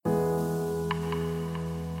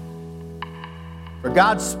For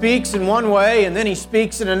God speaks in one way and then He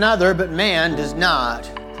speaks in another, but man does not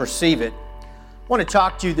perceive it. I want to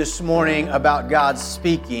talk to you this morning about God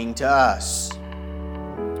speaking to us.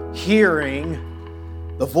 Hearing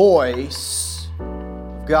the voice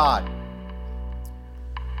of God.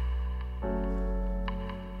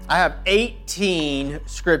 I have 18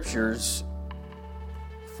 scriptures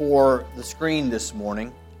for the screen this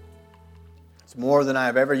morning. It's more than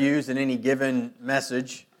I've ever used in any given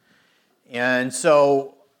message. And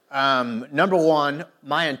so, number one,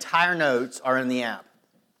 my entire notes are in the app.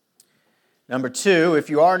 Number two, if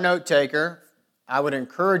you are a note taker, I would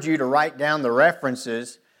encourage you to write down the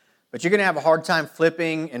references, but you're going to have a hard time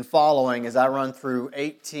flipping and following as I run through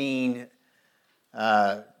 18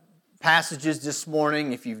 passages this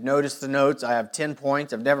morning. If you've noticed the notes, I have 10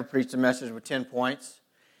 points. I've never preached a message with 10 points.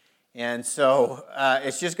 And so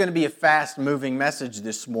it's just going to be a fast-moving message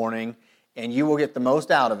this morning, and you will get the most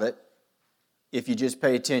out of it if you just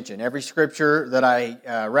pay attention. Every scripture that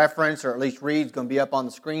I reference, or at least read, is going to be up on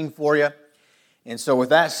the screen for you. And so with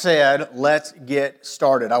that said, let's get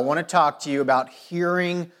started. I want to talk to you about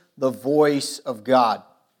hearing the voice of God.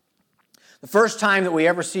 The first time that we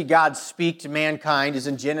ever see God speak to mankind is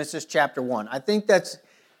in Genesis chapter 1. I think that's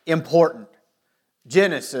important.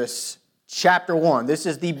 Genesis chapter 1. This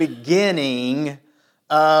is the beginning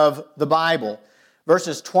of the Bible.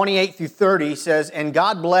 Verses 28 through 30 says, "And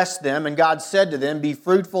God blessed them, and God said to them, Be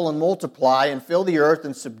fruitful and multiply, and fill the earth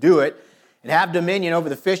and subdue it, and have dominion over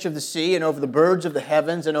the fish of the sea, and over the birds of the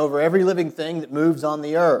heavens, and over every living thing that moves on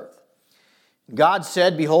the earth. God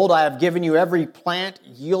said, Behold, I have given you every plant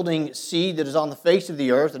yielding seed that is on the face of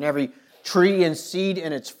the earth, and every tree and seed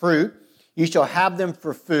in its fruit. You shall have them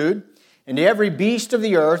for food. And to every beast of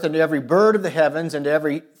the earth, and to every bird of the heavens, and to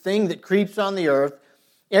everything that creeps on the earth,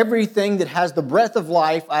 everything that has the breath of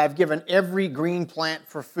life, I have given every green plant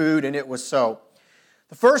for food, and it was so."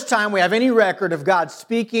 The first time we have any record of God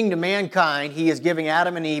speaking to mankind, He is giving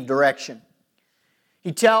Adam and Eve direction.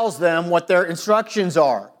 He tells them what their instructions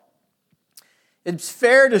are. It's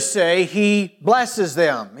fair to say He blesses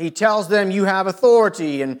them. He tells them, you have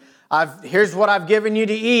authority, and here's what I've given you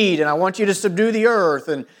to eat, and I want you to subdue the earth,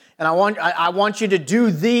 and I want you to do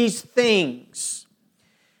these things.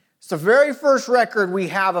 It's the very first record we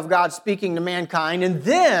have of God speaking to mankind. And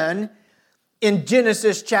then in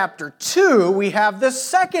Genesis chapter 2, we have the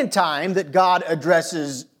second time that God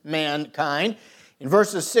addresses mankind. In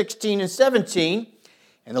verses 16 and 17,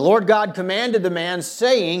 "And the Lord God commanded the man,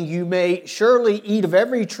 saying, You may surely eat of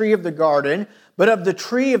every tree of the garden, but of the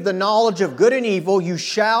tree of the knowledge of good and evil you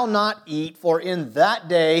shall not eat, for in that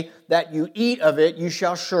day that you eat of it you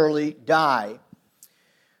shall surely die."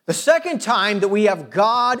 The second time that we have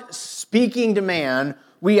God speaking to man,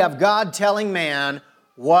 we have God telling man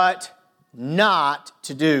what not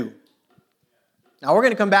to do. Now we're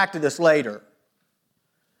going to come back to this later.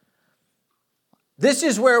 This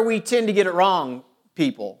is where we tend to get it wrong,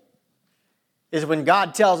 people, is when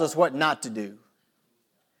God tells us what not to do.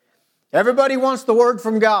 Everybody wants the word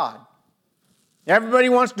from God. Everybody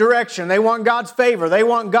wants direction. They want God's favor. They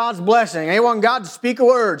want God's blessing. They want God to speak a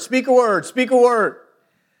word, speak a word, speak a word.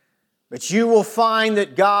 But you will find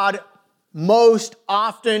that God most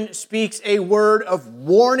often speaks a word of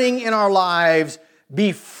warning in our lives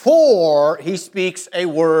before He speaks a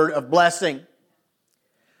word of blessing.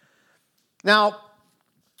 Now,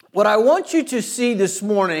 what I want you to see this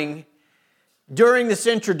morning during this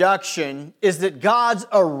introduction is that God's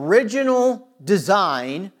original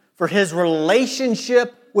design for His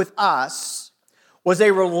relationship with us was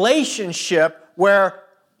a relationship where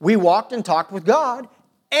we walked and talked with God,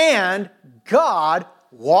 and God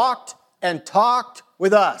walked and talked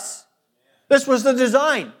with us. This was the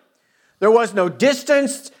design. There was no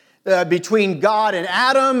distance between God and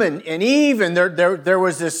Adam and Eve, and there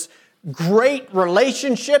was this great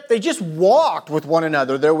relationship. They just walked with one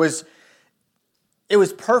another. It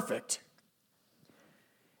was perfect.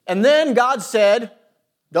 And then God said,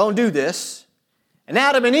 don't do this. And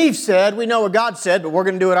Adam and Eve said, we know what God said, but we're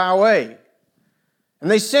going to do it our way. And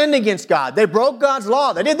they sinned against God. They broke God's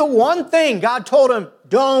law. They did the one thing God told them,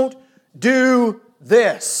 don't do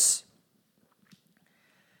this.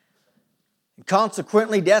 And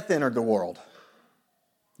consequently, death entered the world.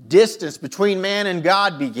 Distance between man and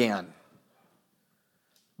God began.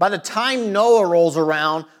 By the time Noah rolls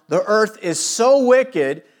around, the earth is so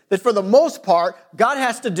wicked that for the most part, God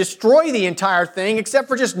has to destroy the entire thing except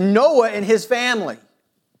for just Noah and his family.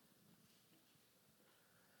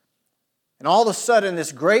 And all of a sudden,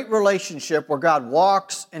 this great relationship where God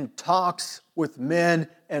walks and talks with men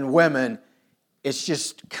and women, it's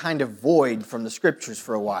just kind of void from the Scriptures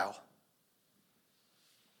for a while.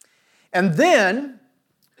 And then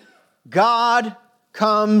God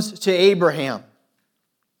comes to Abraham.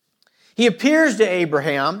 He appears to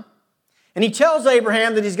Abraham, and he tells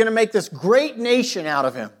Abraham that he's going to make this great nation out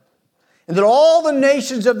of him, and that all the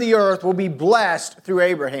nations of the earth will be blessed through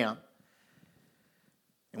Abraham.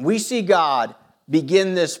 And we see God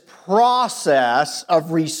begin this process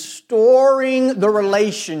of restoring the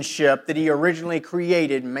relationship that He originally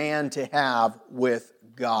created man to have with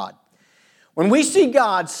God. When we see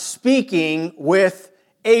God speaking with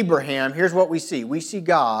Abraham, here's what we see. We see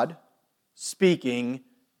God speaking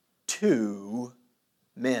to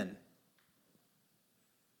men.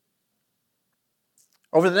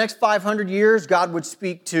 Over the next 500 years, God would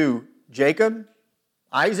speak to Jacob,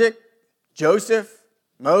 Isaac, Joseph,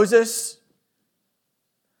 Moses.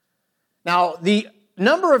 Now, the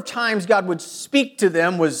number of times God would speak to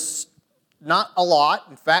them was not a lot.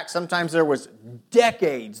 In fact, sometimes there was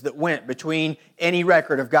decades that went between any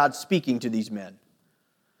record of God speaking to these men.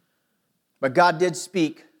 But God did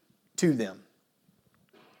speak to them.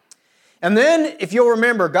 And then, if you'll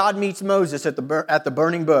remember, God meets Moses at the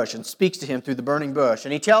burning bush and speaks to him through the burning bush.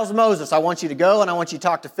 And He tells Moses, I want you to go and I want you to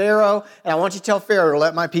talk to Pharaoh and I want you to tell Pharaoh to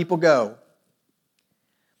let my people go.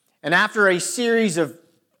 And after a series of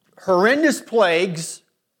horrendous plagues,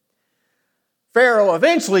 Pharaoh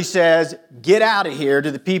eventually says, get out of here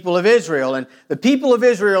to the people of Israel. And the people of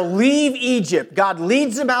Israel leave Egypt. God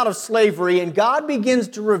leads them out of slavery, and God begins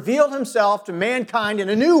to reveal Himself to mankind in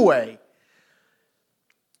a new way.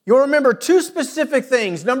 You'll remember two specific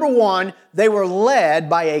things. Number one, they were led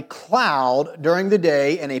by a cloud during the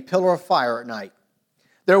day and a pillar of fire at night.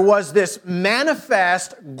 There was this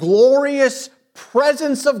manifest, glorious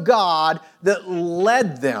presence of God that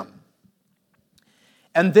led them.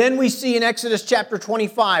 And then we see in Exodus chapter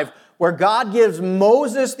 25 where God gives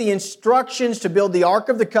Moses the instructions to build the Ark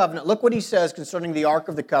of the Covenant. Look what He says concerning the Ark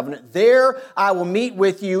of the Covenant. There I will meet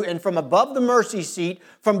with you, and from above the mercy seat,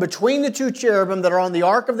 from between the two cherubim that are on the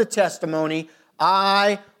Ark of the Testimony,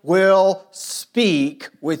 I will speak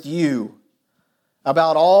with you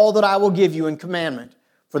about all that I will give you in commandment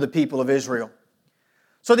for the people of Israel.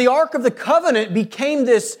 So the Ark of the Covenant became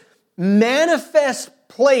this manifest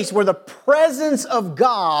place where the presence of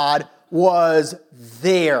God was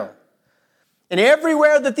there. And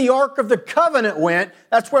everywhere that the Ark of the Covenant went,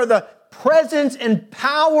 that's where the presence and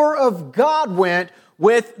power of God went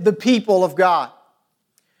with the people of God.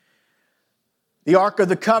 The Ark of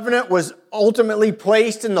the Covenant was ultimately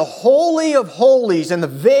placed in the Holy of Holies, and the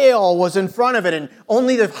veil was in front of it, and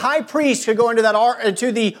only the high priest could go into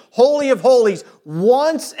the Holy of Holies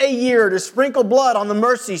once a year to sprinkle blood on the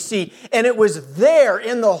mercy seat. And it was there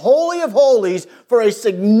in the Holy of Holies for a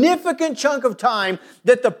significant chunk of time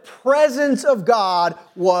that the presence of God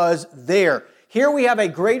was there. Here we have a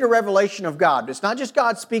greater revelation of God. It's not just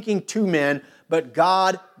God speaking to men, but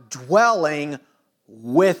God dwelling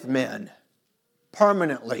with men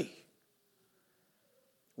permanently.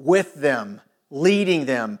 With them, leading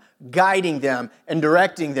them, guiding them, and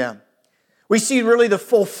directing them. We see really the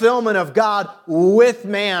fulfillment of God with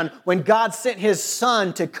man when God sent His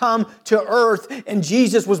Son to come to earth, and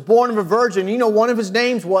Jesus was born of a virgin. You know, one of His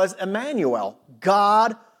names was Emmanuel,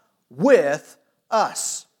 God with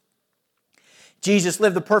us. Jesus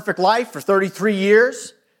lived the perfect life for 33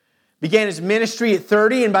 years, began His ministry at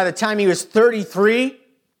 30, and by the time He was 33,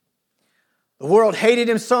 the world hated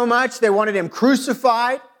Him so much they wanted Him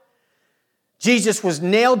crucified. Jesus was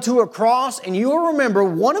nailed to a cross, and you'll remember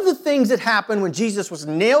one of the things that happened when Jesus was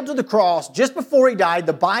nailed to the cross just before He died,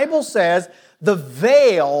 the Bible says the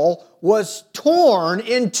veil was torn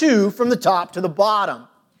in two from the top to the bottom.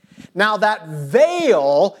 Now that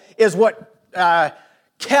veil is what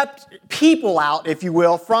kept people out, if you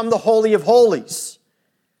will, from the Holy of Holies.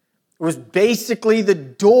 It was basically the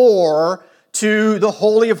door to the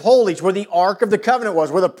Holy of Holies, where the Ark of the Covenant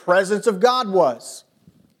was, where the presence of God was.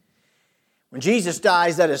 When Jesus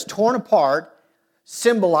dies, that is torn apart,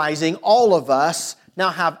 symbolizing all of us now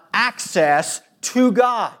have access to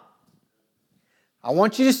God. I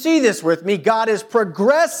want you to see this with me. God is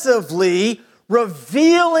progressively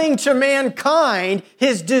revealing to mankind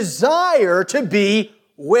His desire to be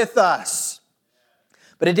with us.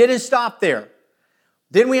 But it didn't stop there.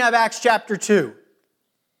 Then we have Acts chapter 2.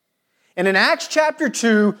 And in Acts chapter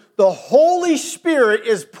 2, the Holy Spirit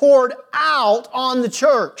is poured out on the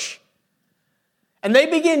church. And they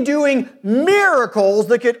begin doing miracles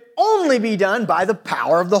that could only be done by the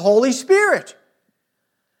power of the Holy Spirit.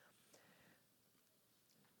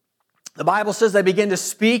 The Bible says they begin to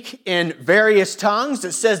speak in various tongues.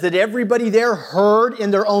 It says that everybody there heard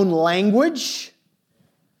in their own language.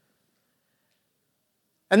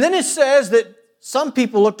 And then it says that some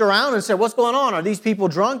people looked around and said, what's going on? Are these people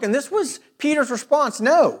drunk? And this was Peter's response.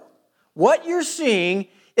 No. What you're seeing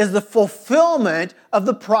is the fulfillment of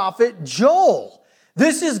the prophet Joel.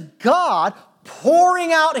 This is God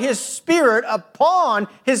pouring out His Spirit upon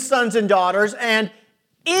His sons and daughters and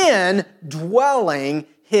indwelling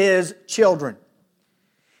His children.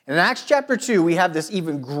 In Acts chapter 2, we have this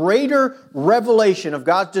even greater revelation of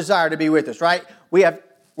God's desire to be with us, right? We have,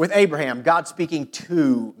 with Abraham, God speaking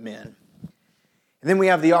to men. And then we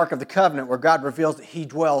have the Ark of the Covenant where God reveals that He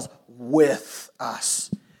dwells with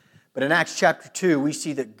us. But in Acts chapter 2, we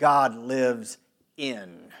see that God lives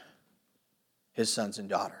in His sons and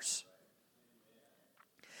daughters.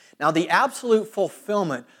 Now, the absolute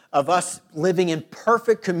fulfillment of us living in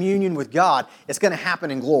perfect communion with God is going to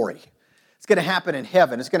happen in glory. It's going to happen in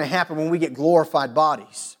heaven. It's going to happen when we get glorified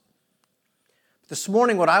bodies. This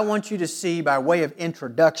morning, what I want you to see by way of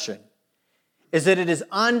introduction is that it is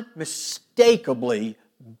unmistakably,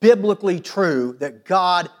 biblically true that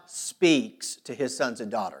God speaks to His sons and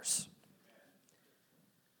daughters.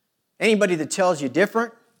 Anybody that tells you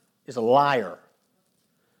different is a liar.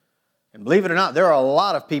 And believe it or not, there are a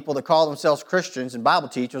lot of people that call themselves Christians and Bible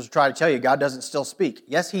teachers who try to tell you God doesn't still speak.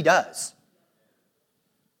 Yes, He does.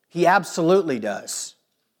 He absolutely does.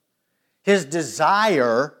 His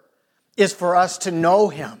desire is for us to know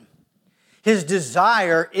Him. His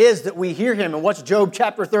desire is that we hear Him. And what's Job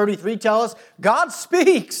chapter 33 tell us? God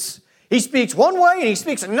speaks. He speaks one way and He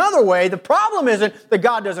speaks another way. The problem isn't that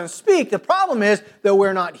God doesn't speak. The problem is that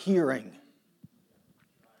we're not hearing.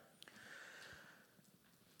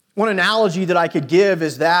 One analogy that I could give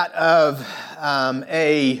is that of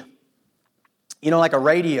like a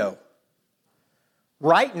radio.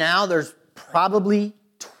 Right now, there's probably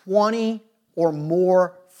 20 or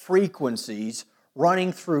more frequencies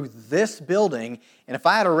running through this building. And if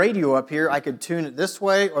I had a radio up here, I could tune it this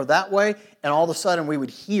way or that way, and all of a sudden we would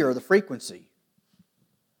hear the frequency.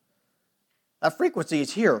 That frequency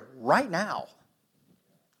is here right now.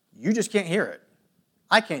 You just can't hear it.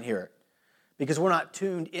 I can't hear it because we're not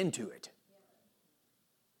tuned into it.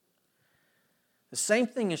 The same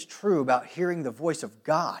thing is true about hearing the voice of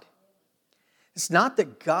God. It's not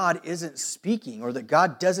that God isn't speaking or that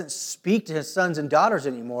God doesn't speak to His sons and daughters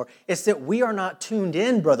anymore. It's that we are not tuned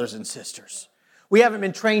in, brothers and sisters. We haven't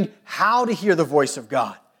been trained how to hear the voice of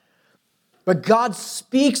God. But God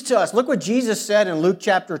speaks to us. Look what Jesus said in Luke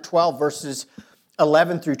chapter 12, verses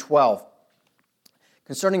 11 through 12,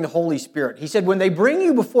 concerning the Holy Spirit. He said, when they bring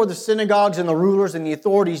you before the synagogues and the rulers and the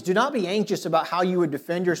authorities, do not be anxious about how you would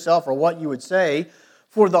defend yourself or what you would say,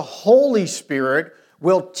 for the Holy Spirit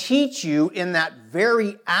will teach you in that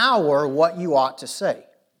very hour what you ought to say.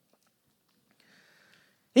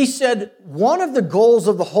 He said, one of the goals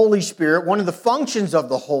of the Holy Spirit, one of the functions of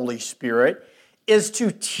the Holy Spirit, is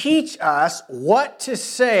to teach us what to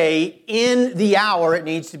say in the hour it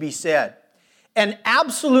needs to be said. And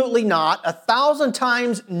absolutely not, 1,000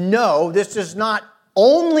 times no, this does not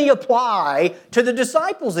only apply to the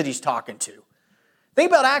disciples that He's talking to. Think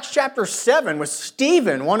about Acts chapter 7 with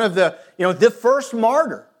Stephen, one of the first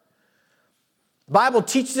martyr. The Bible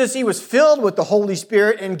teaches us he was filled with the Holy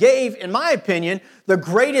Spirit and gave, in my opinion, the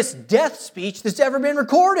greatest death speech that's ever been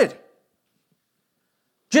recorded.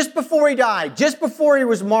 Just before he died, just before he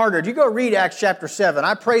was martyred. You go read Acts chapter 7.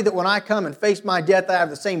 I pray that when I come and face my death, I have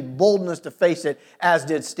the same boldness to face it as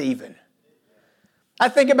did Stephen. I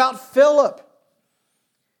think about Philip.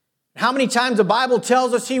 How many times the Bible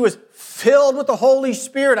tells us he was filled with the Holy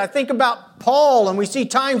Spirit. I think about Paul, and we see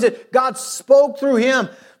times that God spoke through him.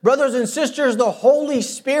 Brothers and sisters, the Holy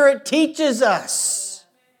Spirit teaches us.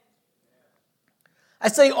 I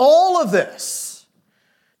say all of this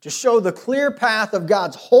to show the clear path of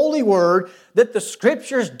God's holy word, that the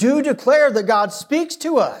Scriptures do declare that God speaks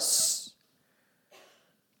to us.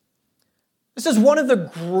 This is one of the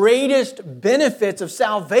greatest benefits of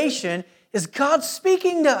salvation, is God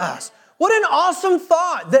speaking to us. What an awesome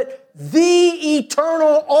thought that the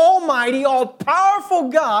eternal, almighty, all-powerful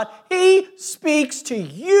God, He speaks to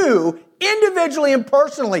you individually and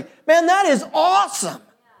personally. Man, that is awesome.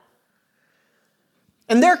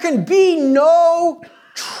 And there can be no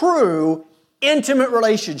true intimate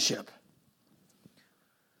relationship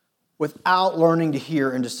without learning to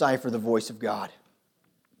hear and decipher the voice of God.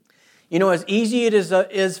 You know, as easy it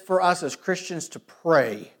is for us as Christians to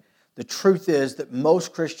pray, the truth is that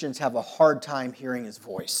most Christians have a hard time hearing His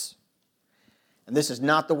voice. And this is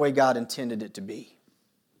not the way God intended it to be.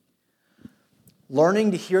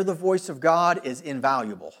 Learning to hear the voice of God is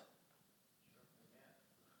invaluable.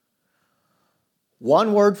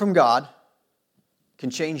 One word from God can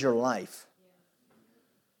change your life,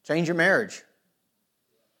 change your marriage,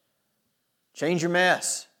 Change your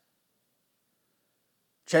mess.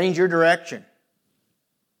 Change your direction.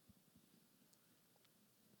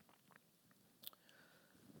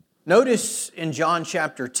 Notice in John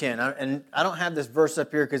chapter 10, and I don't have this verse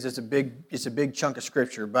up here because it's a big chunk of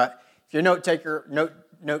Scripture, but if you're a note taker,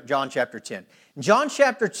 note John chapter 10. In John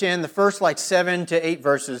chapter 10, the first 7 to 8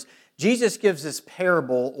 verses, Jesus gives this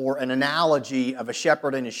parable or an analogy of a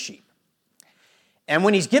shepherd and his sheep. And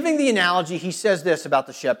when he's giving the analogy, he says this about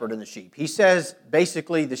the shepherd and the sheep. He says,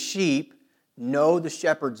 basically, the sheep know the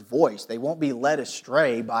shepherd's voice. They won't be led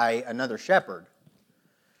astray by another shepherd.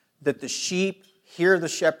 That the sheep hear the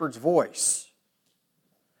shepherd's voice.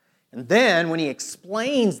 And then, when he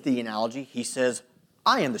explains the analogy, he says,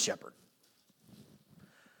 I am the shepherd.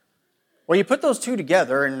 Well, you put those two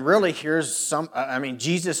together, and really Jesus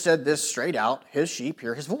said this straight out, his sheep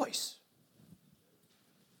hear his voice.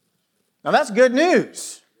 Now, that's good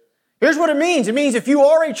news. Here's what it means. It means if you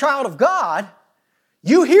are a child of God,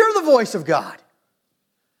 you hear the voice of God.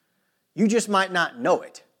 You just might not know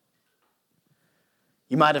it.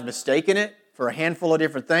 You might have mistaken it for a handful of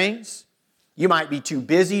different things. You might be too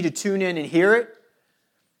busy to tune in and hear it.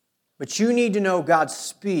 But you need to know God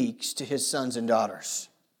speaks to His sons and daughters.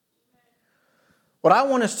 What I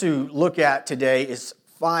want us to look at today is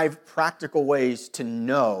 5 practical ways to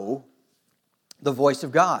know the voice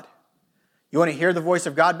of God. You want to hear the voice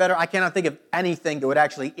of God better? I cannot think of anything that would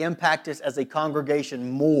actually impact us as a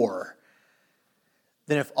congregation more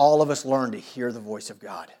than if all of us learned to hear the voice of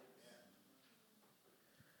God.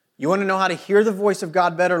 You want to know how to hear the voice of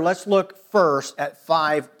God better? Let's look first at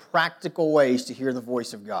 5 practical ways to hear the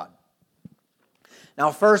voice of God.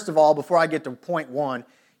 Now, first of all, before I get to point 1,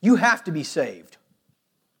 you have to be saved.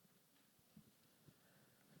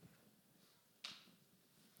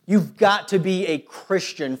 You've got to be a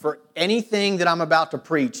Christian for anything that I'm about to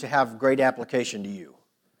preach to have great application to you.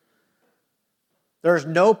 There's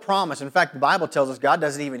no promise. In fact, the Bible tells us God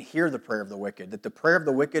doesn't even hear the prayer of the wicked, that the prayer of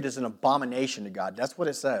the wicked is an abomination to God. That's what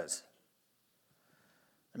it says.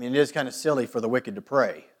 I mean, it is kind of silly for the wicked to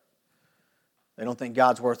pray. They don't think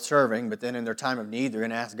God's worth serving, but then in their time of need, they're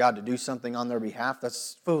going to ask God to do something on their behalf.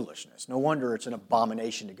 That's foolishness. No wonder it's an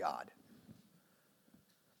abomination to God.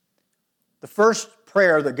 The first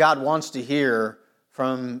prayer that God wants to hear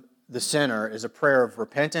from the sinner is a prayer of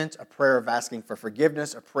repentance, a prayer of asking for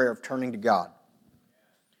forgiveness, a prayer of turning to God.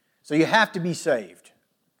 So you have to be saved.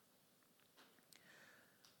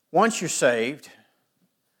 Once you're saved,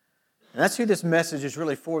 and that's who this message is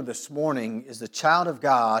really for this morning, is the child of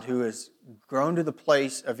God who has grown to the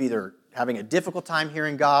place of either having a difficult time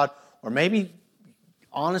hearing God, or maybe,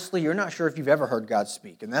 honestly, you're not sure if you've ever heard God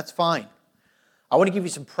speak, and that's fine. I want to give you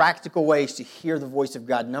some practical ways to hear the voice of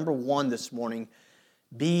God. Number 1 this morning,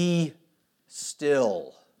 be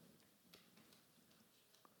still.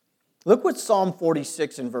 Look what Psalm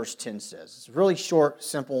 46 and verse 10 says. It's a really short,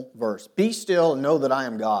 simple verse. Be still and know that I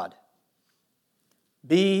am God.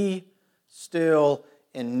 Be still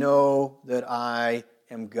and know that I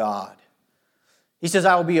am God. He says,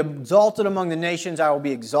 I will be exalted among the nations. I will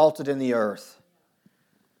be exalted in the earth.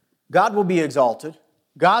 God will be exalted.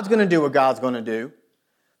 God's going to do what God's going to do.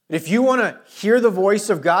 But if you want to hear the voice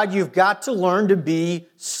of God, you've got to learn to be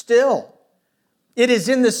still. It is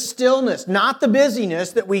in the stillness, not the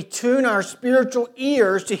busyness, that we tune our spiritual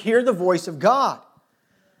ears to hear the voice of God.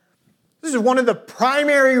 This is one of the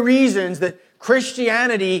primary reasons that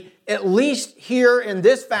Christianity, at least here in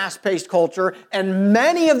this fast-paced culture, and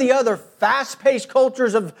many of the other fast-paced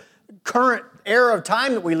cultures of current era of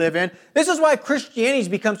time that we live in, this is why Christianity has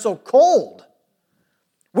become so cold.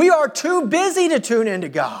 We are too busy to tune into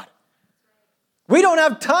God. We don't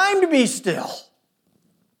have time to be still.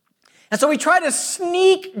 And so we try to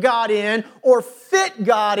sneak God in or fit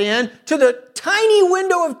God in to the tiny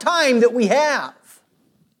window of time that we have.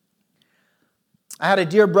 I had a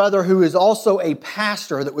dear brother who is also a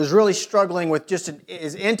pastor that was really struggling with just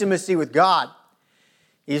his intimacy with God.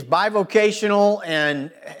 He's bivocational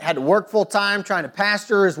and had to work full time, trying to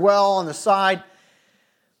pastor as well on the side.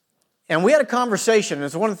 And we had a conversation.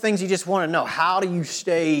 It's one of the things you just want to know. How do you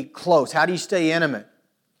stay close? How do you stay intimate?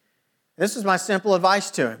 This is my simple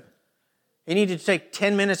advice to him. He needed to take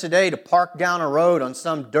 10 minutes a day to park down a road on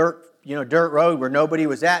some dirt road where nobody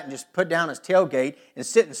was at and just put down his tailgate and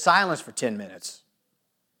sit in silence for 10 minutes.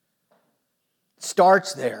 It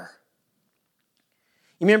starts there.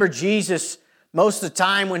 You remember Jesus, most of the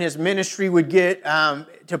time when his ministry would get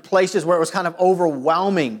to places where it was kind of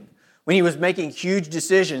overwhelming, when he was making huge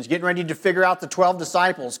decisions, getting ready to figure out the 12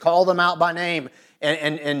 disciples, call them out by name,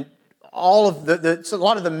 and all of a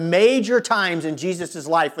lot of the major times in Jesus'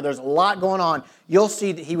 life where there's a lot going on, you'll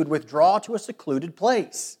see that he would withdraw to a secluded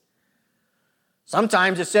place.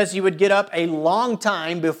 Sometimes it says he would get up a long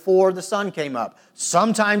time before the sun came up.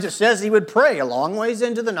 Sometimes it says he would pray a long ways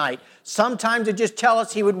into the night. Sometimes it just tells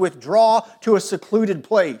us he would withdraw to a secluded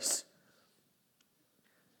place.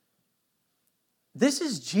 This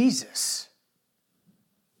is Jesus.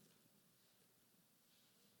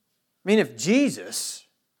 I mean, if Jesus,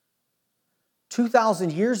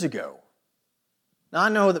 2,000 years ago, now I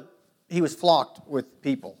know that he was flocked with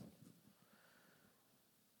people,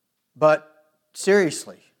 but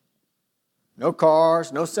seriously, no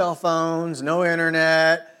cars, no cell phones, no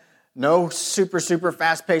internet, no super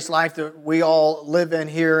fast-paced life that we all live in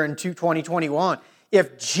here in 2021.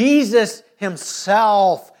 If Jesus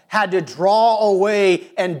himself had to draw away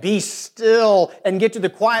and be still and get to the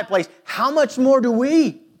quiet place, how much more do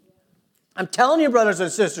we? I'm telling you, brothers and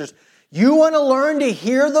sisters, you want to learn to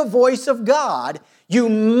hear the voice of God, you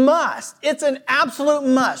must, it's an absolute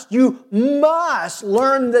must, you must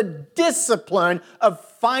learn the discipline of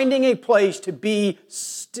finding a place to be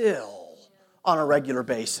still on a regular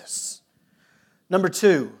basis. Number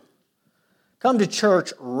 2, come to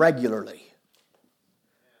church regularly.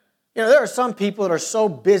 You know, there are some people that are so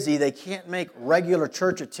busy they can't make regular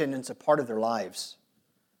church attendance a part of their lives.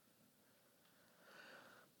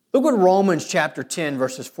 Look what Romans chapter 10,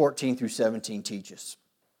 verses 14 through 17 teaches.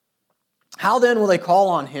 How then will they call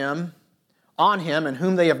on him in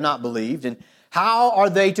whom they have not believed? And how are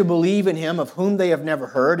they to believe in him of whom they have never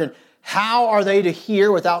heard? And how are they to hear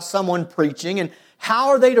without someone preaching? And how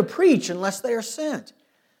are they to preach unless they are sent?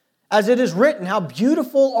 As it is written, how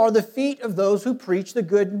beautiful are the feet of those who preach the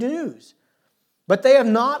good news. But they have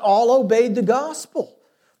not all obeyed the gospel.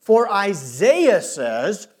 For Isaiah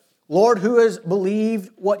says, Lord, who has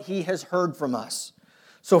believed what he has heard from us?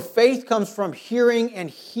 So faith comes from hearing and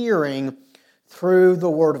hearing through the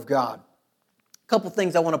Word of God. A couple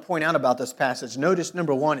things I want to point out about this passage. Notice,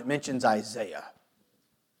 number 1, it mentions Isaiah.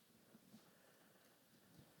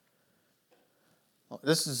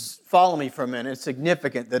 Follow me for a minute. It's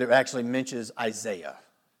significant that it actually mentions Isaiah.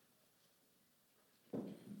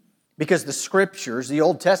 Because the Scriptures, the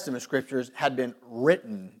Old Testament Scriptures, had been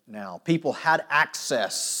written now. People had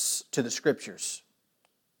access to the Scriptures.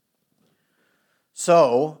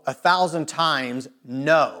 So, 1,000 times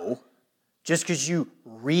no, just because you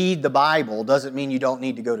read the Bible doesn't mean you don't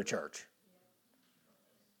need to go to church.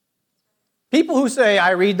 People who say,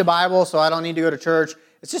 I read the Bible, so I don't need to go to church,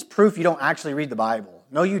 it's just proof you don't actually read the Bible.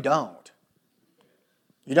 No, you don't.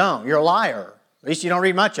 You don't. You're a liar. At least you don't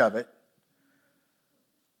read much of it.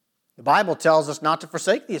 The Bible tells us not to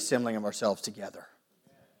forsake the assembling of ourselves together.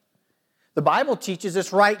 The Bible teaches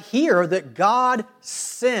us right here that God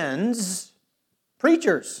sends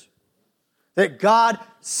preachers. That God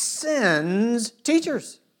sends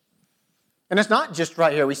teachers. And it's not just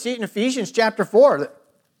right here. We see it in Ephesians chapter 4 that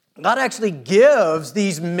God actually gives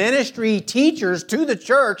these ministry teachers to the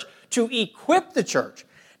church to equip the church.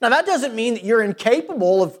 Now that doesn't mean that you're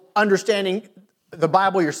incapable of understanding the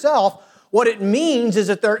Bible yourself. What it means is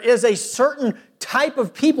that there is a certain type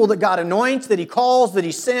of people that God anoints, that He calls, that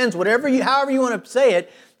He sends, however you want to say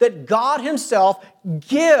it, that God Himself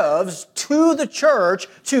gives to the church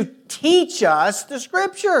to teach us the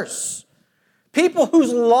Scriptures. People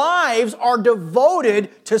whose lives are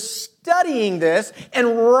devoted to studying this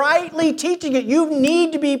and rightly teaching it. You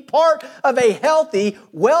need to be part of a healthy,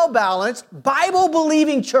 well-balanced,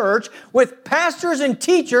 Bible-believing church with pastors and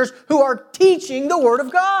teachers who are teaching the Word of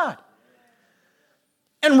God.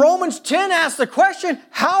 And Romans 10 asks the question,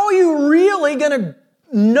 how are you really going to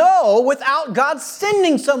know without God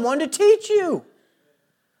sending someone to teach you?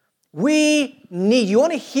 You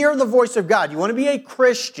want to hear the voice of God. You want to be a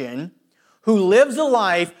Christian who lives a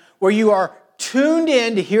life where you are tuned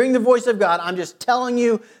in to hearing the voice of God. I'm just telling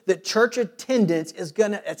you that church attendance it's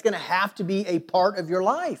going to have to be a part of your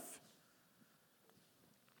life.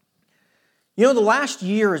 You know, the last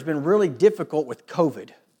year has been really difficult with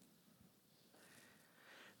COVID.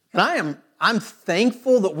 And I'm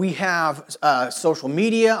thankful that we have social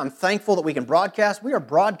media. I'm thankful that we can broadcast. We are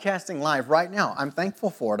broadcasting live right now. I'm thankful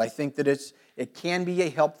for it. I think that it can be a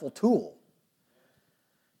helpful tool.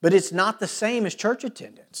 But it's not the same as church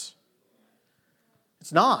attendance.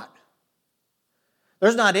 It's not.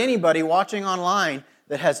 There's not anybody watching online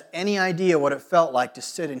that has any idea what it felt like to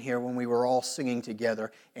sit in here when we were all singing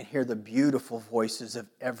together and hear the beautiful voices of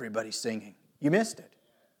everybody singing. You missed it.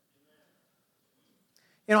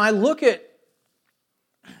 You know, I look at,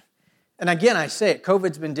 and again I say it,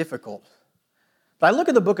 COVID's been difficult. But I look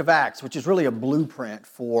at the book of Acts, which is really a blueprint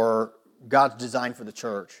for God's design for the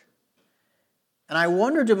church. And I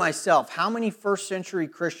wonder to myself, how many first century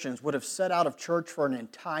Christians would have set out of church for an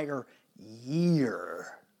entire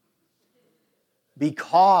year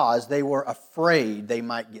because they were afraid they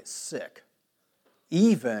might get sick,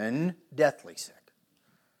 even deathly sick.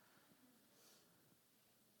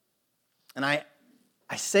 And I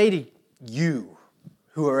say to you,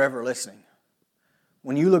 who are ever listening,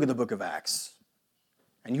 when you look at the book of Acts,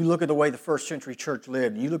 and you look at the way the first century church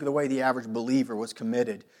lived, and you look at the way the average believer was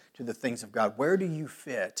committed to the things of God, where do you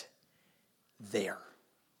fit there?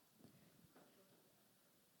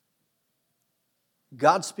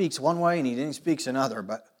 God speaks one way and He speaks another,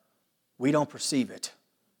 but we don't perceive it.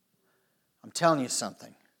 I'm telling you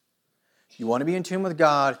something. You want to be in tune with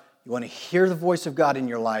God, you want to hear the voice of God in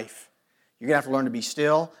your life, you're going to have to learn to be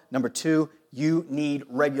still. Number 2, you need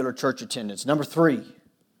regular church attendance. Number 3,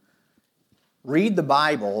 read the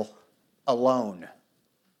Bible alone,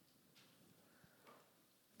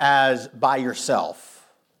 as by yourself.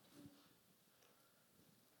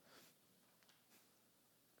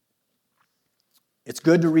 It's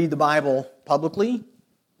good to read the Bible publicly.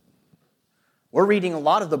 We're reading a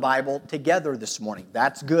lot of the Bible together this morning.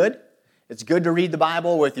 That's good. It's good to read the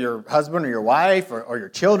Bible with your husband or your wife or your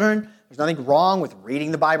children. There's nothing wrong with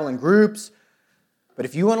reading the Bible in groups. But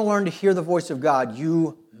if you want to learn to hear the voice of God,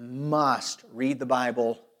 you must read the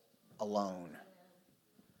Bible alone.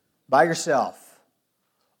 By yourself.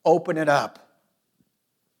 Open it up.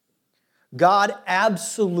 God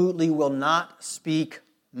absolutely will not speak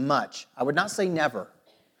much. I would not say never,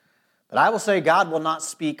 but I will say God will not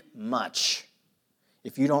speak much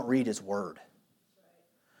if you don't read His Word.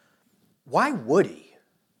 Why would He?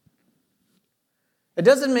 It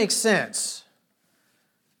doesn't make sense.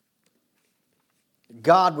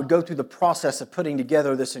 God would go through the process of putting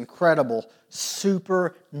together this incredible,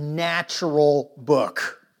 supernatural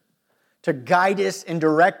book to guide us and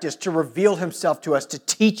direct us, to reveal Himself to us, to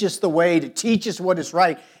teach us the way, to teach us what is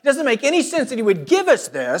right. It doesn't make any sense that He would give us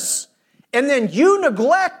this, and then you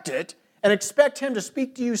neglect it and expect Him to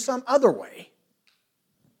speak to you some other way.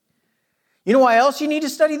 You know why else you need to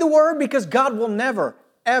study the Word? Because God will never,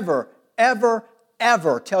 ever, ever,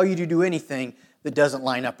 ever tell you to do anything that doesn't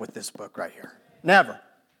line up with this book right here. Never.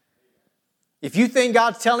 If you think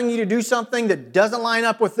God's telling you to do something that doesn't line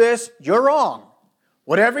up with this, you're wrong.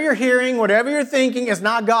 Whatever you're hearing, whatever you're thinking is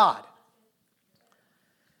not God.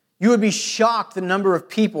 You would be shocked the number of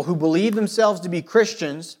people who believe themselves to be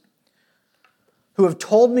Christians who have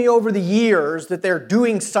told me over the years that they're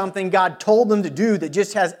doing something God told them to do that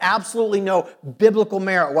just has absolutely no biblical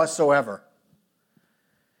merit whatsoever.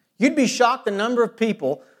 You'd be shocked the number of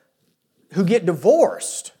people who get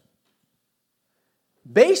divorced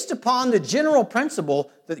based upon the general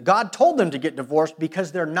principle that God told them to get divorced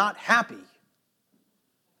because they're not happy.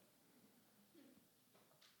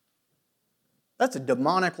 That's a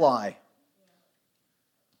demonic lie.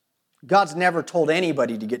 God's never told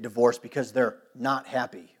anybody to get divorced because they're not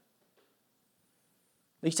happy.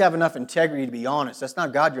 At least have enough integrity to be honest. That's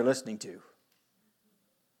not God you're listening to.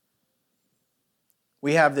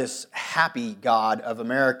 We have this happy God of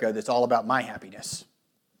America that's all about my happiness.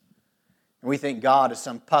 And we think God is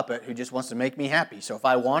some puppet who just wants to make me happy. So if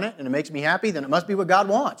I want it and it makes me happy, then it must be what God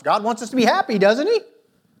wants. God wants us to be happy, doesn't He?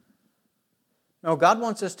 No, God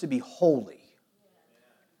wants us to be holy.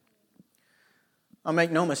 I'll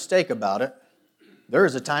make no mistake about it. There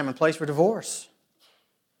is a time and place for divorce.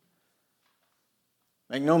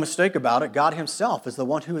 Make no mistake about it, God Himself is the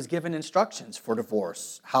one who has given instructions for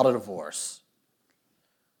divorce, how to divorce.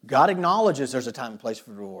 God acknowledges there's a time and place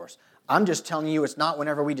for divorce. I'm just telling you it's not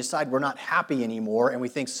whenever we decide we're not happy anymore and we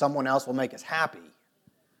think someone else will make us happy.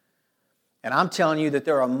 And I'm telling you that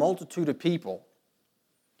there are a multitude of people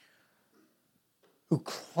who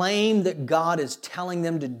claim that God is telling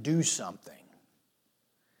them to do something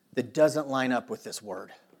that doesn't line up with this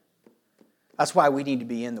Word. That's why we need to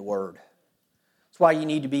be in the Word. That's why you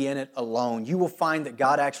need to be in it alone. You will find that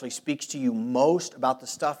God actually speaks to you most about the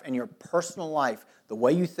stuff in your personal life, the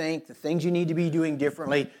way you think, the things you need to be doing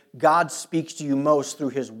differently. God speaks to you most through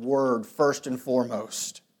His Word, first and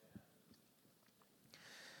foremost.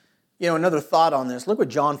 You know, another thought on this. Look what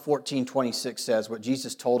John 14:26 says, what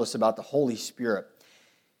Jesus told us about the Holy Spirit.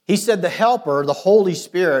 He said, the Helper, the Holy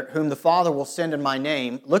Spirit, whom the Father will send in my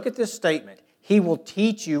name, look at this statement. He will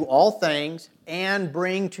teach you all things and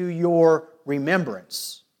bring to your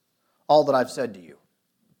remembrance all that I've said to you.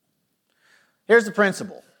 Here's the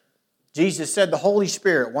principle. Jesus said the Holy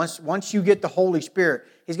Spirit, once you get the Holy Spirit,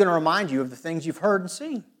 He's going to remind you of the things you've heard and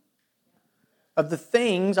seen, of the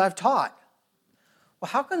things I've taught. Well,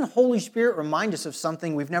 how can the Holy Spirit remind us of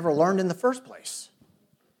something we've never learned in the first place?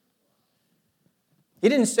 He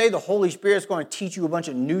didn't say the Holy Spirit is going to teach you a bunch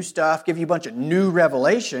of new stuff, give you a bunch of new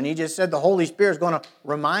revelation. He just said the Holy Spirit is going to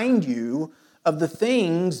remind you of the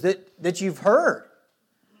things that you've heard.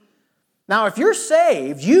 Now, if you're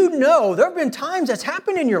saved, you know there have been times that's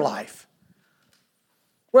happened in your life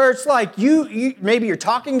where it's like you maybe you're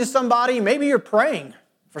talking to somebody, maybe you're praying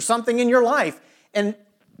for something in your life, and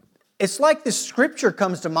it's like this scripture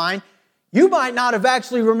comes to mind. You might not have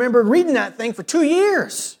actually remembered reading that thing for 2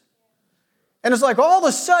 years. And it's like all of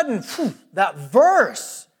a sudden, that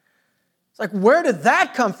verse, it's like, where did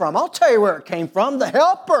that come from? I'll tell you where it came from. The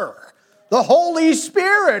Helper, the Holy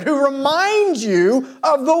Spirit, who reminds you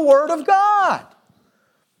of the Word of God.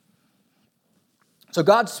 So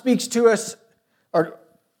God speaks to us, I'm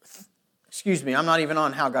not even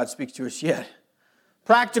on how God speaks to us yet.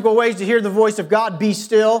 Practical ways to hear the voice of God: be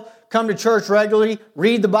still, come to church regularly,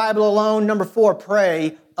 read the Bible alone. Number 4,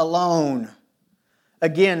 pray alone.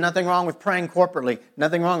 Again, nothing wrong with praying corporately,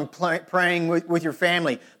 nothing wrong with praying with your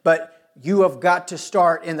family, but you have got to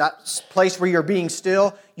start in that place where you're being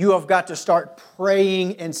still. You have got to start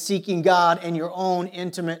praying and seeking God in your own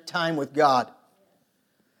intimate time with God.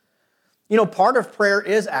 You know, part of prayer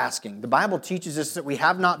is asking. The Bible teaches us that we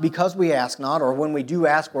have not because we ask not, or when we do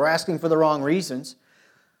ask, we're asking for the wrong reasons.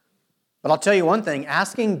 But I'll tell you one thing,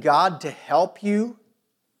 asking God to help you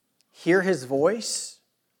hear His voice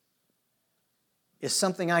is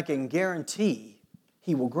something I can guarantee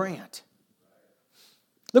He will grant.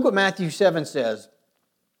 Look what Matthew 7 says.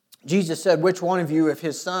 Jesus said, which one of you, if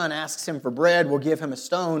his son asks him for bread, will give him a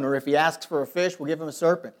stone, or if he asks for a fish, will give him a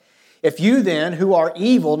serpent? If you then, who are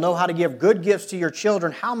evil, know how to give good gifts to your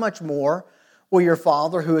children, how much more will your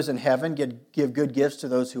Father who is in heaven give good gifts to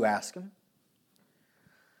those who ask Him?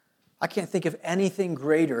 I can't think of anything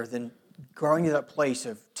greater than growing to that place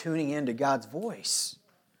of tuning into God's voice.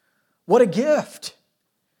 What a gift.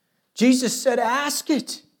 Jesus said, ask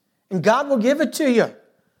it, and God will give it to you.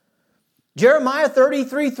 Jeremiah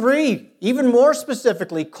 33:3, even more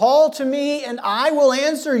specifically, call to me and I will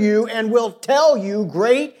answer you and will tell you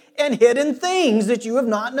great and hidden things that you have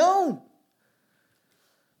not known.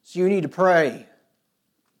 So you need to pray.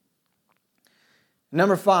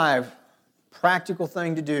 Number 5, practical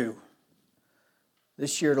thing to do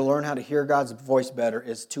this year to learn how to hear God's voice better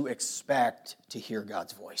is to expect to hear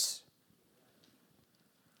God's voice.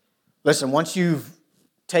 Listen, once you've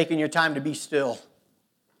taken your time to be still,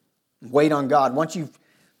 wait on God, once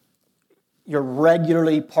you're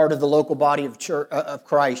regularly part of the local body of church, of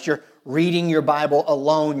Christ, you're reading your Bible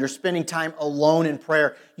alone, you're spending time alone in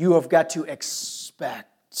prayer, you have got to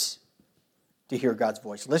expect to hear God's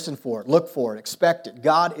voice. Listen for it, look for it, expect it.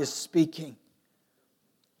 God is speaking.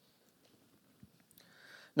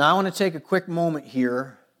 Now, I want to take a quick moment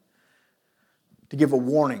here to give a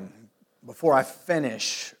warning before I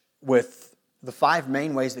finish with the 5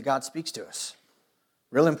 main ways that God speaks to us.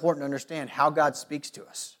 Really important to understand how God speaks to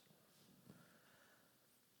us.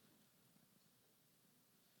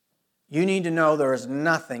 You need to know there is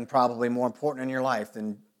nothing probably more important in your life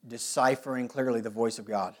than deciphering clearly the voice of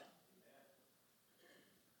God.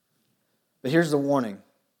 But here's the warning.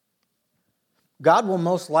 God will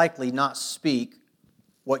most likely not speak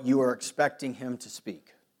what you are expecting Him to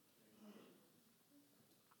speak.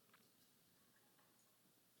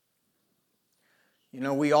 You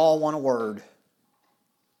know, we all want a word.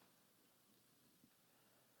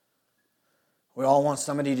 We all want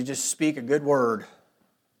somebody to just speak a good word.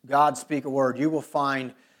 God speak a word. You will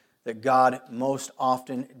find that God most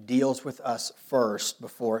often deals with us first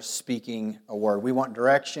before speaking a word. We want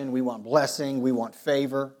direction, we want blessing, we want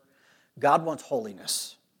favor. God wants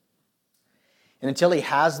holiness. And until He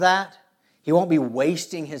has that, He won't be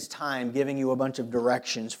wasting His time giving you a bunch of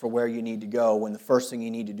directions for where you need to go when the first thing you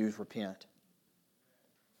need to do is repent.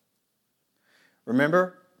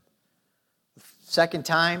 Remember, the second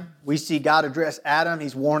time we see God address Adam,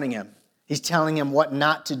 He's warning him. He's telling him what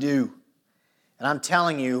not to do. And I'm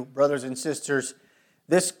telling you, brothers and sisters,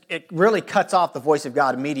 it really cuts off the voice of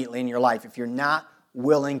God immediately in your life if you're not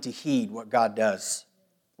willing to heed what God does,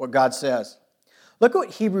 what God says. Look what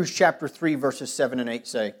Hebrews chapter 3, verses 7 and 8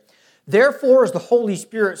 say. Therefore, as the Holy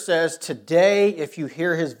Spirit says, today, if you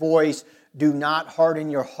hear His voice, do not harden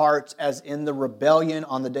your hearts as in the rebellion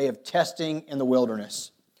on the day of testing in the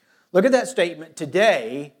wilderness. Look at that statement.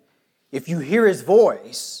 Today, if you hear His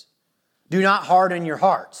voice, do not harden your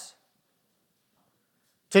hearts.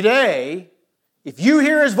 Today, if you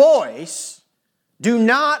hear His voice, do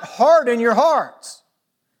not harden your hearts.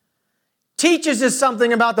 Teaches us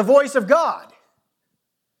something about the voice of God.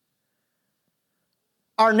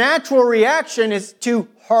 Our natural reaction is to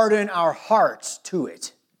harden our hearts to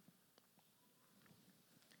it.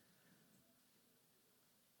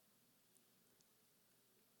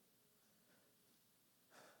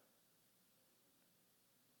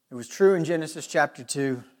 It was true in Genesis chapter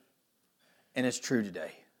 2, and it's true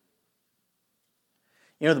today.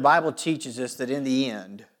 You know, the Bible teaches us that in the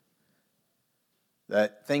end,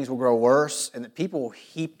 that things will grow worse and that people will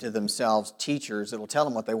heap to themselves teachers that will tell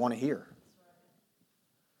them what they want to hear.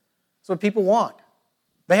 That's what people want.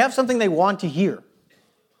 They have something they want to hear.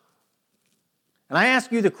 And I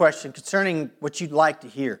ask you the question concerning what you'd like to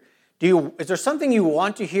hear. Is there something you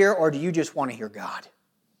want to hear, or do you just want to hear God?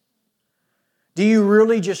 Do you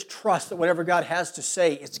really just trust that whatever God has to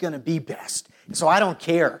say, it's going to be best? And so I don't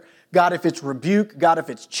care. God, if it's rebuke, God, if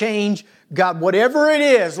it's change, God, whatever it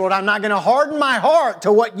is, Lord, I'm not going to harden my heart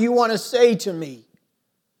to what you want to say to me.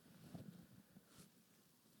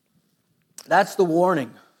 That's the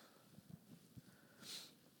warning.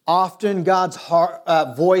 Often God's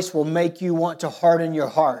voice will make you want to harden your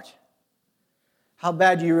heart. How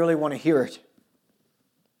bad do you really want to hear it?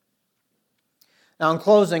 Now, in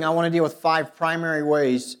closing, I want to deal with 5 primary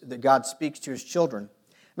ways that God speaks to His children.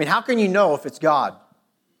 I mean, how can you know if it's God?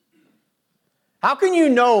 How can you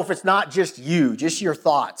know if it's not just you, just your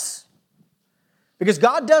thoughts? Because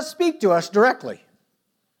God does speak to us directly.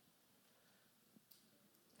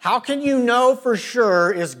 How can you know for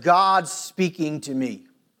sure is God speaking to me?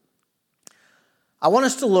 I want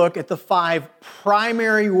us to look at the 5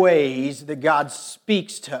 primary ways that God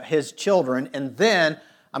speaks to His children, and then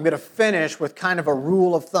I'm going to finish with kind of a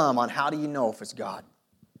rule of thumb on how do you know if it's God.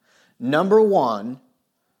 Number 1,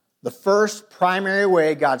 the first primary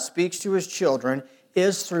way God speaks to His children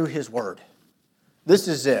is through His Word. This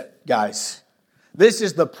is it, guys. This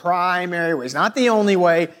is the primary way. It's not the only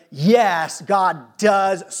way. Yes, God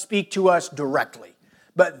does speak to us directly.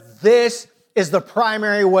 But this is the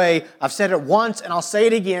primary way. I've said it once and I'll say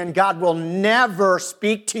it again. God will never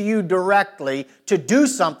speak to you directly to do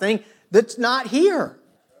something that's not here.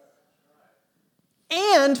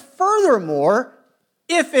 And furthermore,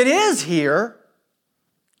 if it is here,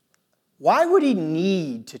 why would He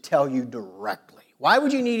need to tell you directly? Why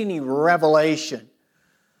would you need any revelation?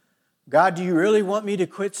 God, do you really want me to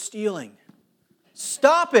quit stealing?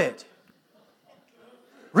 Stop it.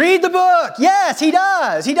 Read the book. Yes, He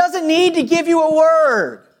does. He doesn't need to give you a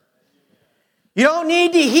word. You don't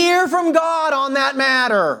need to hear from God on that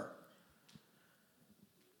matter.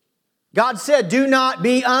 God said, do not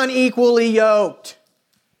be unequally yoked.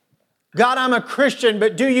 God, I'm a Christian,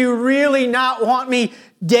 but do you really not want me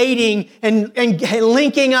dating and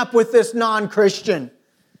linking up with this non-Christian?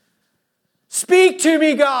 Speak to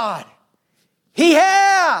me, God. He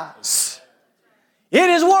has. In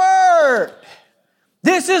His Word.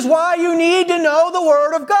 This is why you need to know the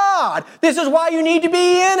Word of God. This is why you need to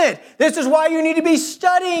be in it. This is why you need to be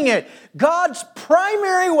studying it. God's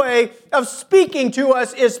primary way of speaking to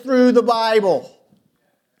us is through the Bible.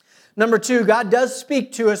 Number 2, God does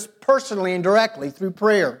speak to us personally and directly through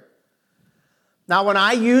prayer. Now, when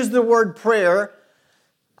I use the word prayer,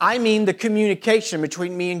 I mean the communication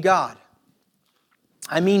between me and God.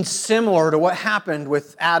 I mean similar to what happened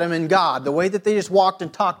with Adam and God, the way that they just walked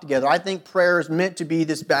and talked together. I think prayer is meant to be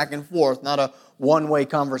this back and forth, not a one-way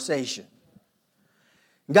conversation.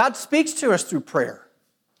 God speaks to us through prayer.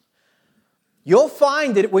 You'll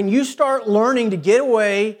find that when you start learning to get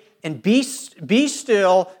away and be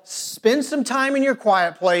still, spend some time in your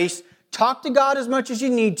quiet place, talk to God as much as you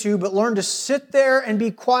need to, but learn to sit there and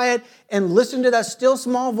be quiet and listen to that still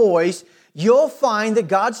small voice, you'll find that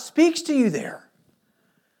God speaks to you there.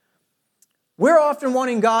 We're often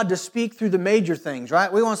wanting God to speak through the major things,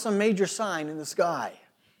 right? We want some major sign in the sky.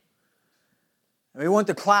 We want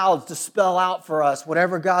the clouds to spell out for us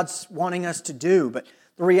whatever God's wanting us to do. But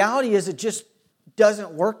the reality is it just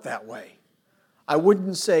doesn't work that way. I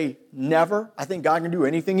wouldn't say never. I think God can do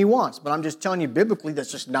anything He wants. But I'm just telling you, biblically,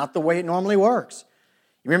 that's just not the way it normally works.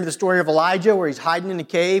 You remember the story of Elijah where he's hiding in a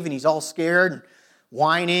cave and he's all scared and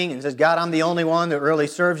whining and says, God, I'm the only one that really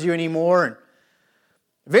serves you anymore. And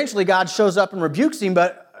eventually God shows up and rebukes him.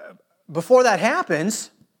 But before that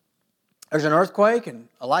happens, there's an earthquake and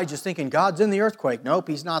Elijah's thinking God's in the earthquake. Nope,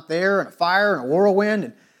 He's not there. And a fire and a whirlwind.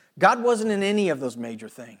 And God wasn't in any of those major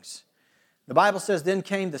things. The Bible says, then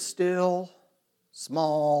came the still,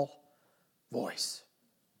 small voice.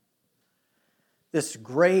 This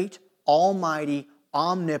great, almighty,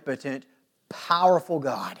 omnipotent, powerful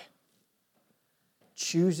God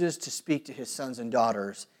chooses to speak to His sons and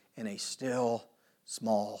daughters in a still,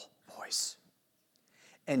 small voice.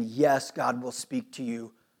 And yes, God will speak to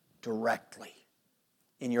you directly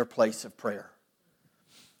in your place of prayer.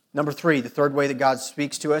 Number 3, the third way that God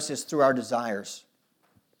speaks to us is through our desires.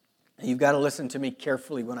 And you've got to listen to me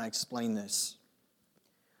carefully when I explain this.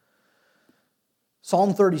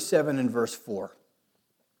 Psalm 37 and verse 4.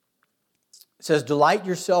 It says, delight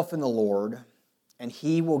yourself in the Lord, and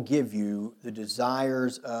He will give you the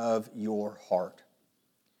desires of your heart.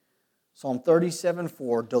 Psalm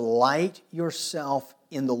 37:4, delight yourself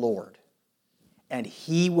in the Lord, and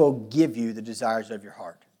He will give you the desires of your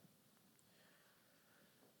heart.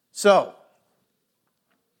 So,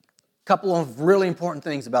 a couple of really important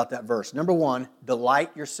things about that verse. Number one,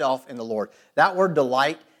 delight yourself in the Lord. That word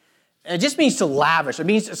delight, it just means to lavish. It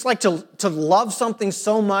means it's like to love something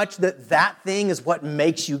so much that that thing is what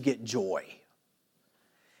makes you get joy.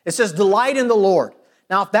 It says delight in the Lord.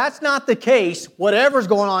 Now, if that's not the case, whatever's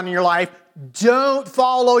going on in your life, don't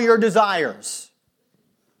follow your desires.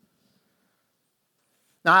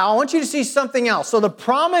 Now, I want you to see something else. So the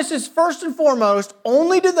promise is first and foremost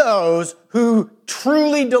only to those who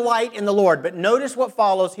truly delight in the Lord. But notice what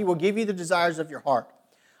follows. He will give you the desires of your heart.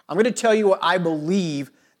 I'm going to tell you what I believe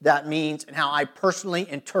that means and how I personally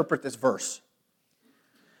interpret this verse.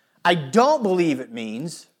 I don't believe it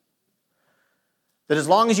means that as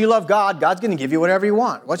long as you love God, God's going to give you whatever you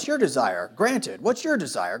want. What's your desire? Granted. What's your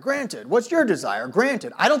desire? Granted. What's your desire?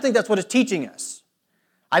 Granted. I don't think that's what it's teaching us.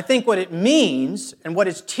 I think what it means and what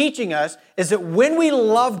it's teaching us is that when we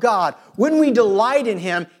love God, when we delight in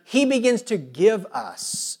Him, He begins to give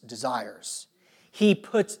us desires. He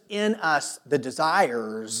puts in us the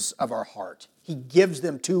desires of our heart. He gives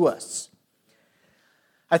them to us.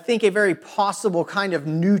 I think a very possible kind of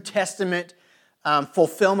New Testament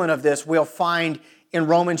fulfillment of this we'll find in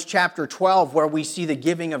Romans chapter 12, where we see the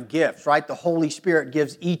giving of gifts, right? The Holy Spirit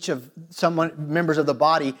gives each of members of the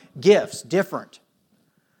body gifts, different.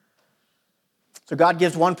 So God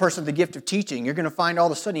gives one person the gift of teaching. You're going to find all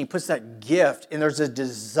of a sudden He puts that gift, and there's a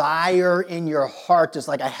desire in your heart that's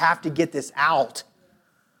like, I have to get this out.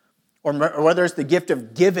 Or whether it's the gift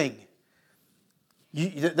of giving.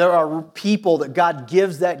 There are people that God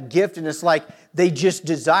gives that gift, and it's like they just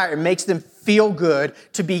desire. It makes them feel good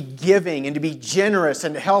to be giving and to be generous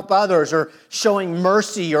and to help others, or showing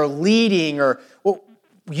mercy or leading. Or well,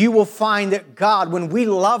 you will find that God, when we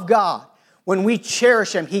love God, when we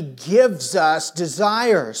cherish Him, He gives us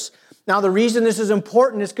desires. Now, the reason this is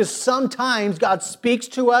important is because sometimes God speaks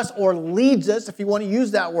to us or leads us, if you want to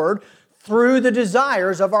use that word, through the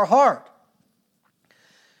desires of our heart.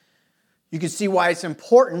 You can see why it's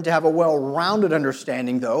important to have a well-rounded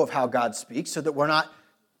understanding, though, of how God speaks, so that we're not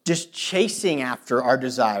just chasing after our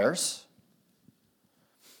desires.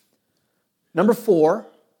 Number 4,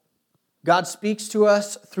 God speaks to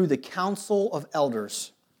us through the counsel of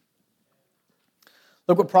elders.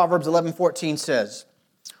 Look what Proverbs 11:14 says.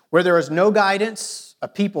 Where there is no guidance, a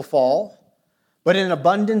people fall, but in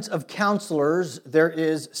abundance of counselors there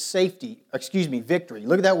is victory.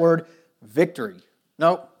 Look at that word, victory.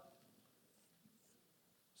 Nope.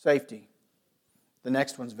 Safety. The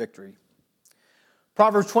next one's victory.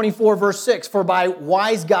 Proverbs 24, verse 6, for by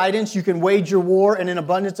wise guidance you can wage your war, and in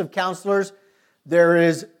abundance of counselors there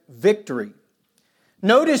is victory.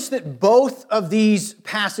 Notice that both of these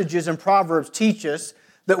passages in Proverbs teach us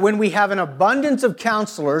that when we have an abundance of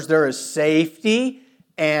counselors, there is safety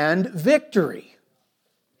and victory.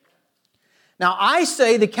 Now, I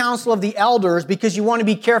say the counsel of the elders because you want to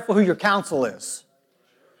be careful who your counsel is.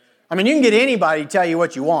 I mean, you can get anybody to tell you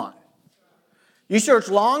what you want. You search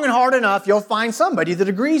long and hard enough, you'll find somebody that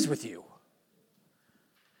agrees with you.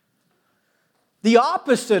 The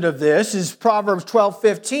opposite of this is Proverbs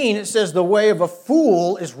 12:15. It says, the way of a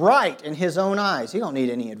fool is right in his own eyes. He don't need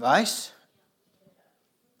any advice.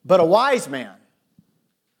 But a wise man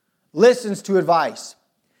listens to advice.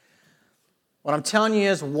 What I'm telling you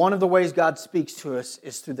is one of the ways God speaks to us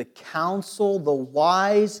is through the counsel, the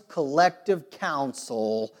wise collective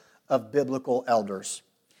counsel of biblical elders.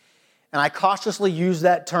 And I cautiously use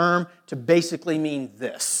that term to basically mean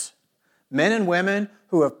this. Men and women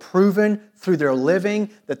who have proven through their living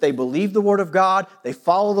that they believe the Word of God, they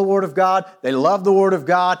follow the Word of God, they love the Word of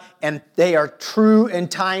God, and they are true and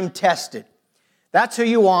time-tested. That's who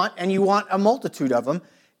you want, and you want a multitude of them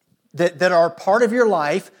that are part of your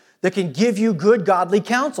life that can give you good, godly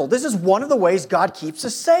counsel. This is one of the ways God keeps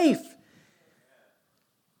us safe.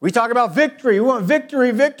 We talk about victory. We want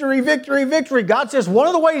victory, victory, victory, victory. God says one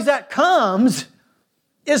of the ways that comes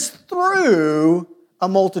is through a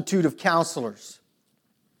multitude of counselors.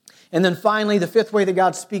 And then finally, the fifth way that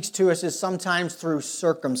God speaks to us is sometimes through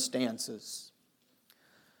circumstances.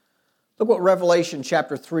 Look what Revelation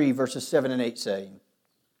chapter 3, verses 7 and 8 say.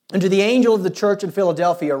 And to the angel of the church in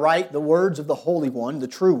Philadelphia write the words of the Holy One, the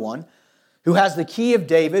true One, who has the key of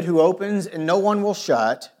David, who opens and no one will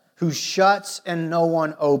shut, who shuts and no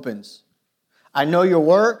one opens. I know your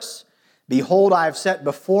works. Behold, I have set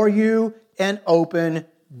before you an open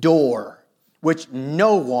door, which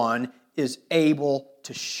no one is able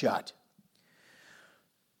to shut.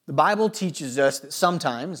 The Bible teaches us that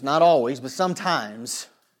sometimes, not always, but sometimes,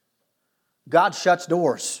 God shuts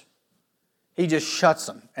doors. He just shuts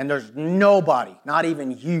them. And there's nobody, not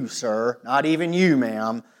even you, sir, not even you,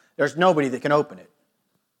 ma'am, there's nobody that can open it.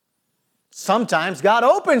 Sometimes God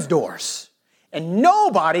opens doors, and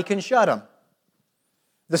nobody can shut them.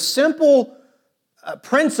 The simple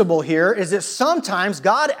principle here is that sometimes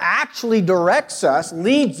God actually directs us,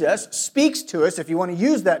 leads us, speaks to us, if you want to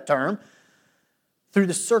use that term, through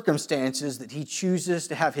the circumstances that He chooses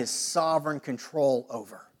to have His sovereign control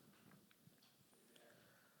over.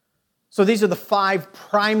 So these are the 5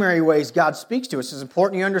 primary ways God speaks to us. It's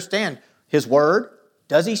important you understand His Word.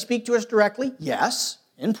 Does He speak to us directly? Yes.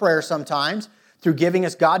 In prayer sometimes, through giving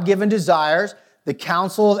us God-given desires, the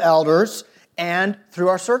counsel of elders, and through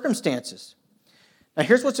our circumstances. Now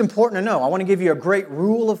here's what's important to know. I want to give you a great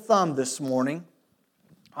rule of thumb this morning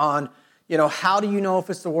on, how do you know if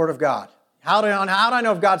it's the Word of God? How do I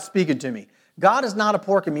know if God's speaking to me? God is not a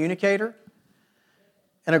poor communicator.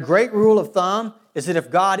 And a great rule of thumb is that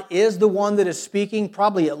if God is the one that is speaking,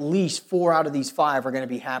 probably at least 4 out of these 5 are going to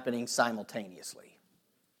be happening simultaneously.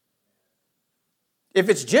 If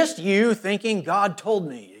it's just you thinking, God told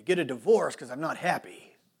me to get a divorce because I'm not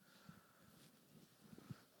happy,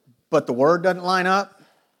 but the Word doesn't line up,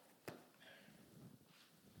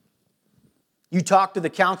 you talk to the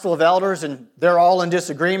council of elders and they're all in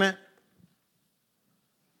disagreement,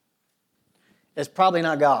 it's probably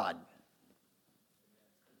not God.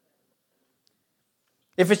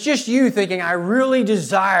 If it's just you thinking, I really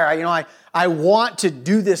desire, I want to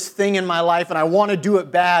do this thing in my life and I want to do it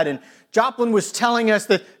bad, and Joplin was telling us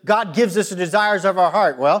that God gives us the desires of our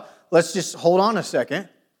heart. Well, let's just hold on a second.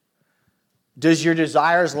 Does your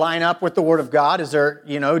desires line up with the Word of God? Is there,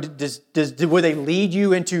 will they lead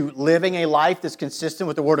you into living a life that's consistent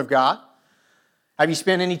with the Word of God? Have you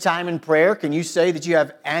spent any time in prayer? Can you say that you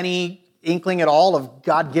have any inkling at all of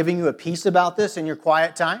God giving you a peace about this in your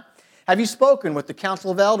quiet time? Have you spoken with the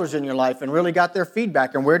council of elders in your life and really got their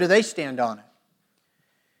feedback, and where do they stand on it?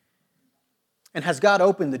 And has God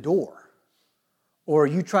opened the door? Or are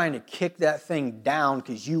you trying to kick that thing down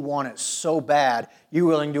because you want it so bad, you're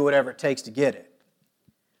willing to do whatever it takes to get it?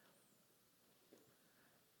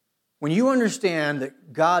 When you understand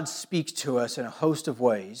that God speaks to us in a host of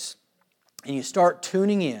ways, and you start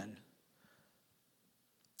tuning in,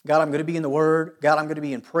 God, I'm going to be in the Word. God, I'm going to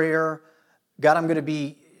be in prayer. God, I'm going to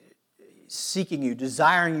be seeking you,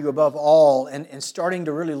 desiring you above all, and starting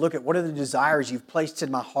to really look at what are the desires you've placed in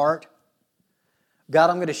my heart. God,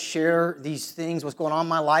 I'm going to share these things, what's going on in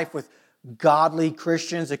my life, with godly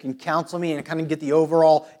Christians that can counsel me and kind of get the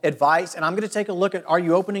overall advice. And I'm going to take a look at, are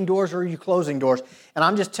you opening doors or are you closing doors? And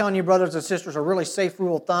I'm just telling you, brothers and sisters, a really safe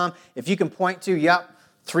rule of thumb. If you can point to,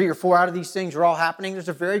 3 or 4 out of these things are all happening, there's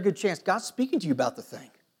a very good chance God's speaking to you about the thing.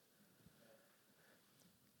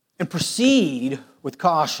 And proceed with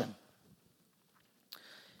caution.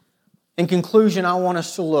 In conclusion, I want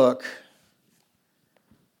us to look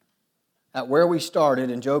at where we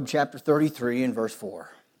started in Job chapter 33 and verse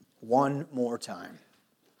 4. One more time.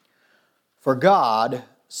 For God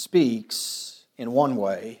speaks in one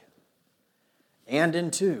way and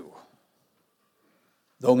in two,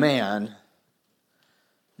 though man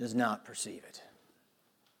does not perceive it.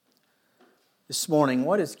 This morning,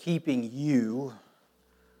 what is keeping you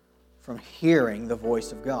from hearing the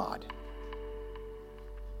voice of God?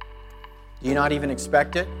 Do you not even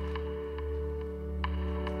expect it?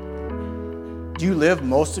 Do you live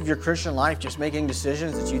most of your Christian life just making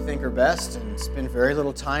decisions that you think are best and spend very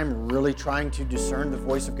little time really trying to discern the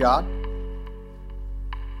voice of God?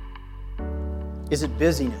 Is it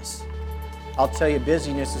busyness? I'll tell you,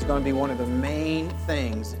 busyness is going to be one of the main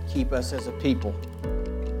things that keep us as a people.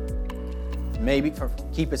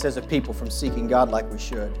 Keep us as a people from seeking God like we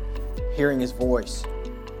should, hearing His voice.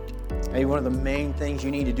 Maybe one of the main things you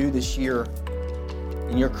need to do this year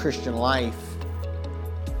in your Christian life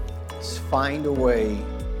is find a way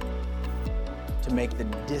to make the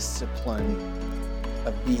discipline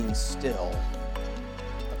of being still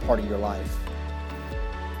a part of your life.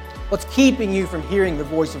 What's keeping you from hearing the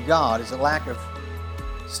voice of God is a lack of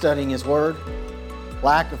studying His Word,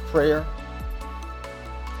 lack of prayer.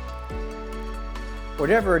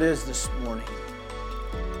 Whatever it is this morning,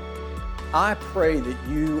 I pray that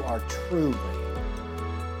you are truly,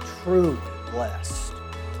 truly blessed,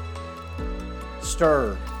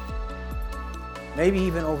 stirred, maybe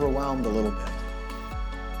even overwhelmed a little bit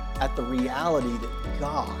at the reality that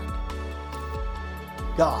God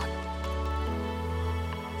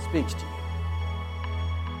speaks to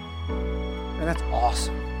you. And that's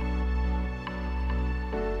awesome.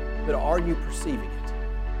 but are you perceiving it?